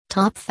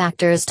Top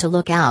factors to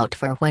look out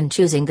for when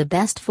choosing the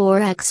best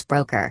Forex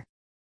broker.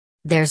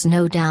 There's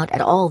no doubt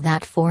at all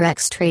that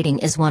Forex trading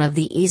is one of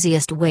the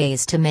easiest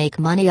ways to make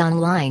money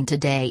online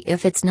today,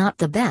 if it's not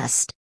the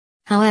best.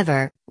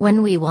 However,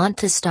 when we want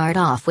to start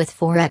off with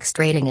Forex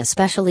trading,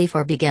 especially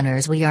for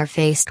beginners, we are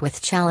faced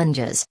with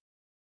challenges.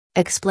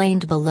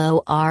 Explained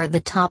below are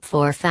the top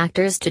 4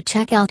 factors to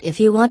check out if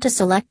you want to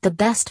select the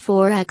best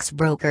Forex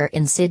broker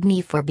in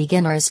Sydney for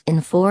beginners in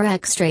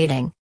Forex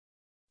trading.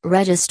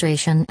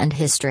 Registration and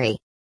history.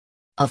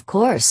 Of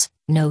course,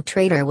 no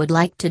trader would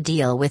like to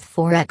deal with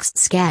Forex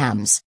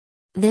scams.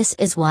 This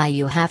is why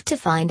you have to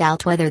find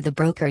out whether the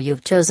broker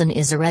you've chosen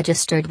is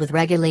registered with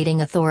regulating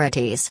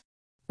authorities.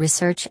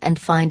 Research and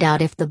find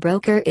out if the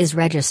broker is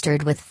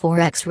registered with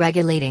Forex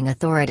regulating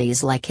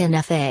authorities like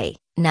NFA,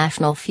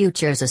 National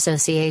Futures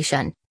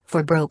Association,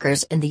 for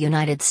brokers in the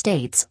United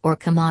States, or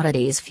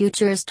Commodities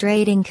Futures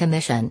Trading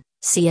Commission,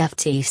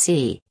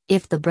 CFTC,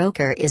 if the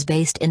broker is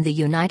based in the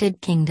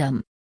United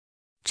Kingdom.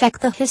 Check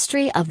the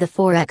history of the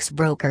Forex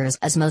brokers,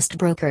 as most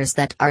brokers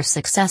that are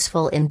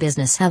successful in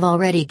business have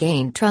already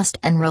gained trust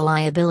and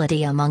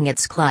reliability among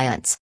its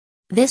clients.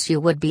 This you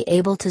would be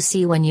able to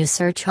see when you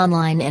search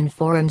online in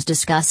forums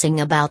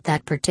discussing about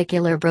that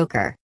particular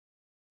broker.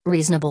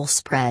 Reasonable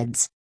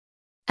spreads.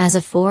 As a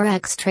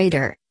Forex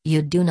trader,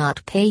 you do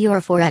not pay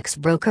your Forex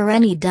broker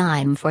any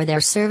dime for their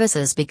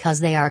services because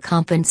they are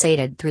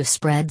compensated through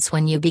spreads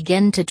when you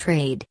begin to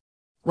trade.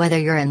 Whether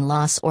you're in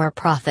loss or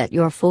profit,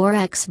 your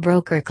Forex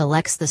broker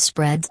collects the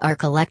spreads are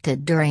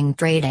collected during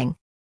trading.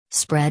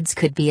 Spreads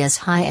could be as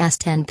high as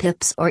 10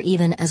 pips or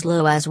even as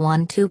low as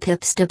 1-2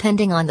 pips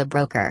depending on the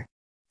broker.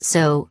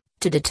 So,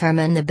 to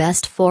determine the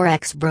best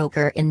Forex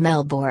broker in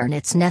Melbourne,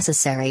 it's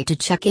necessary to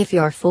check if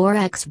your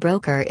Forex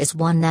broker is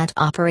one that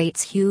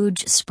operates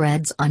huge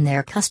spreads on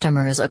their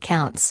customers'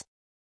 accounts.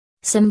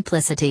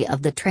 Simplicity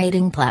of the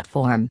trading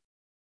platform.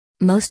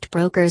 Most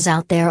brokers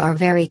out there are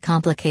very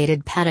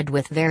complicated, padded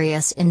with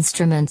various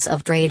instruments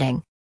of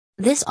trading.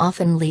 This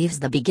often leaves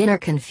the beginner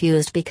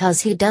confused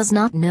because he does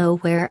not know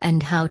where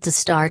and how to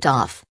start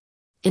off.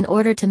 In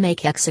order to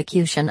make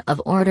execution of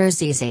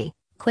orders easy,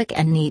 quick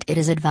and neat, it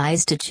is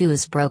advised to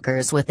choose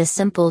brokers with a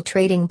simple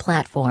trading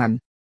platform.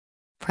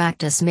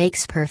 Practice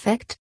makes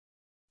perfect.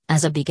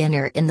 As a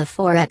beginner in the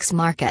Forex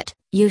market,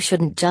 you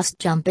shouldn't just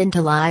jump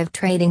into live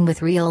trading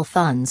with real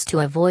funds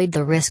to avoid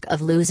the risk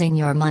of losing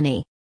your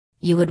money.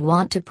 You would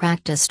want to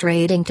practice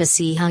trading to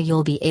see how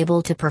you'll be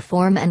able to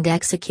perform and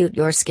execute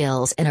your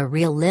skills in a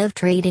real live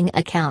trading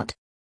account.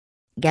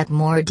 Get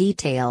more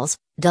details,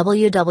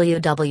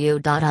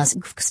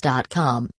 www.usgfx.com.